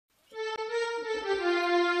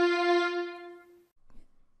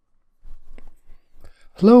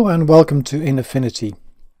Hello and welcome to In Affinity.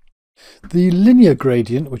 The linear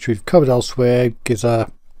gradient, which we've covered elsewhere, gives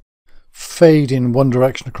a fade in one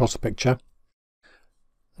direction across a picture.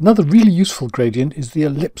 Another really useful gradient is the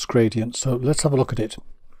ellipse gradient, so let's have a look at it.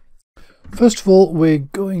 First of all, we're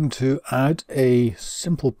going to add a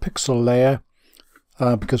simple pixel layer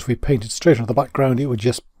because if we painted straight on the background it would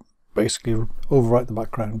just basically overwrite the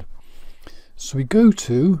background. So we go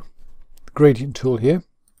to the gradient tool here,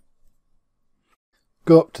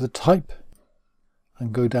 go up to the type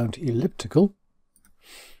and go down to elliptical.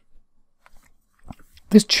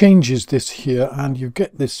 This changes this here and you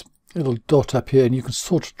get this little dot up here and you can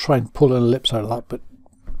sort of try and pull an ellipse out of that, but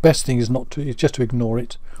best thing is just to ignore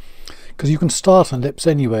it, because you can start an ellipse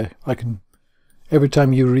anywhere. Every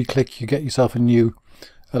time you re-click you get yourself a new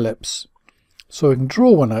ellipse. So we can draw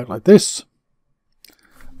one out like this,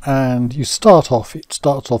 and it starts off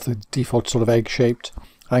the default sort of egg-shaped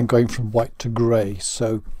and going from white to grey.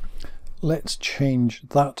 So let's change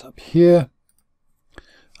that up here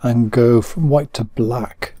and go from white to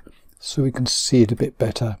black so we can see it a bit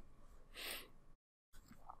better.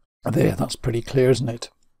 There, that's pretty clear, isn't it?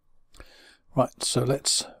 Right, so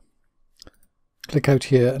let's click out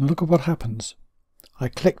here and look at what happens. I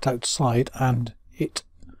clicked outside and it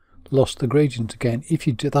lost the gradient again. If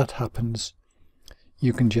that happens,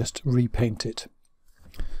 you can just repaint it.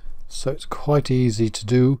 So it's quite easy to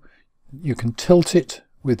do. You can tilt it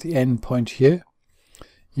with the end point here.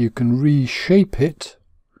 You can reshape it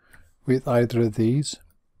with either of these.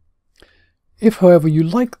 If, however, you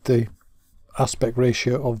like the aspect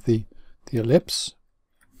ratio of the ellipse,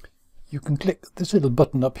 you can click this little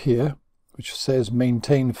button up here which says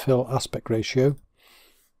Maintain Fill Aspect Ratio.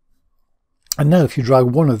 And now if you drag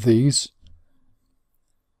one of these,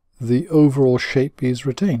 the overall shape is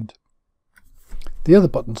retained. The other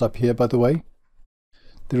buttons up here, by the way,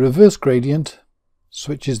 the reverse gradient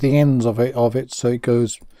switches the ends of it so it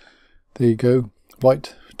goes, there you go,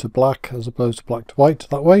 white to black as opposed to black to white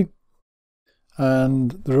that way.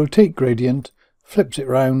 And the rotate gradient flips it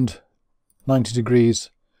round 90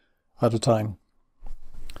 degrees at a time,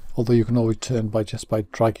 although you can always turn just by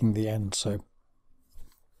dragging the end. So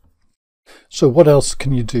what else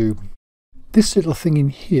can you do? This little thing in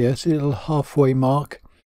here, this little halfway mark,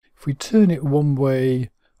 if we turn it one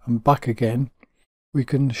way and back again, we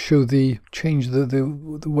can show change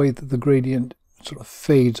the way that the gradient sort of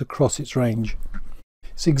fades across its range.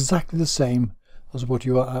 It's exactly the same as what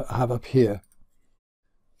you have up here.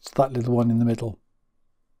 It's that little one in the middle.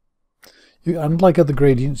 And like other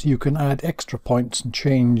gradients, you can add extra points and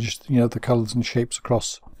change, the colours and shapes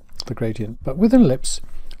across the gradient. But with an ellipse,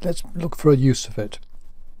 let's look for a use of it.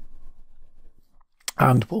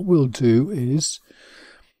 And what we'll do is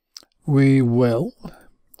we will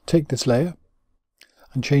take this layer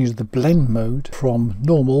and change the blend mode from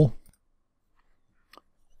normal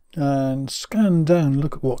and scan down,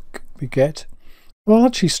 look at what we get. Well,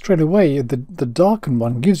 actually straight away the darken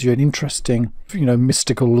one gives you an interesting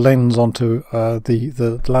mystical lens onto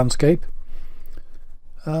the landscape.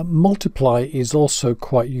 Multiply is also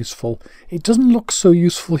quite useful. It doesn't look so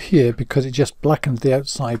useful here because it just blackens the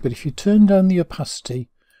outside, but if you turn down the opacity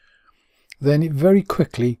then it very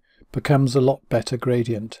quickly becomes a lot better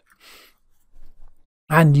gradient.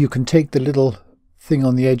 And you can take the little thing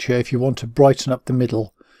on the edge here if you want to brighten up the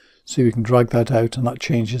middle, so you can drag that out and that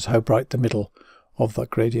changes how bright the middle of that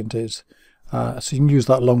gradient is. So you can use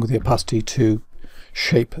that along with the opacity to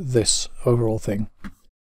shape this overall thing.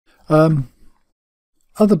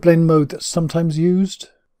 Other blend mode that's sometimes used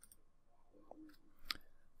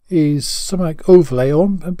is something like overlay, or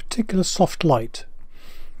in particular soft light.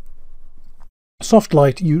 Soft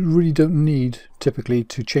light you really don't need typically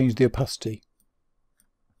to change the opacity.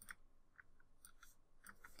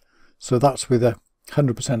 So that's with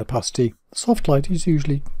 100% opacity. Soft light is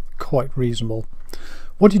usually quite reasonable.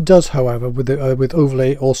 What it does, however, with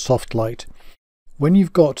overlay or soft light, when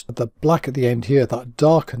you've got the black at the end here, that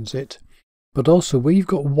darkens it, but also where you've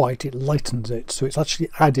got white, it lightens it, so it's actually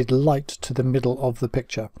added light to the middle of the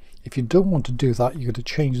picture. If you don't want to do that, you've got to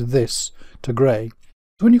change this to grey.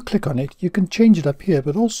 So when you click on it, you can change it up here,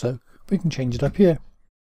 but also we can change it up here.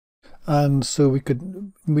 And so we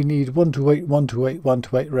need 128, 128,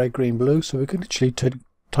 128, red, green, blue, so we can literally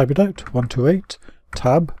type it out. 128,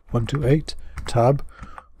 tab, 128, tab,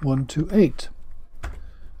 128.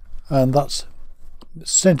 And that's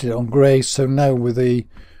centered on grey, so now with a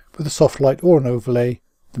soft light or an overlay,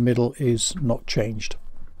 the middle is not changed.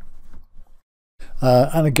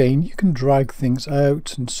 And again, you can drag things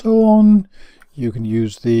out and so on. You can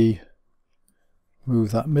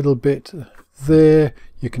move that middle bit there.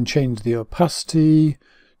 You can change the opacity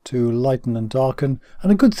to lighten and darken.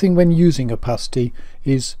 And a good thing when using opacity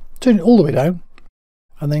is turn it all the way down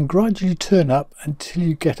and then gradually turn up until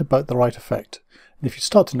you get about the right effect. And if you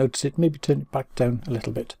start to notice it, maybe turn it back down a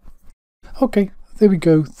little bit. Okay, there we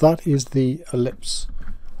go. That is the ellipse,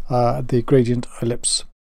 the gradient ellipse.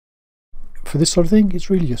 For this sort of thing, it's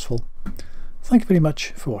really useful. Thank you very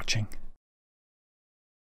much for watching.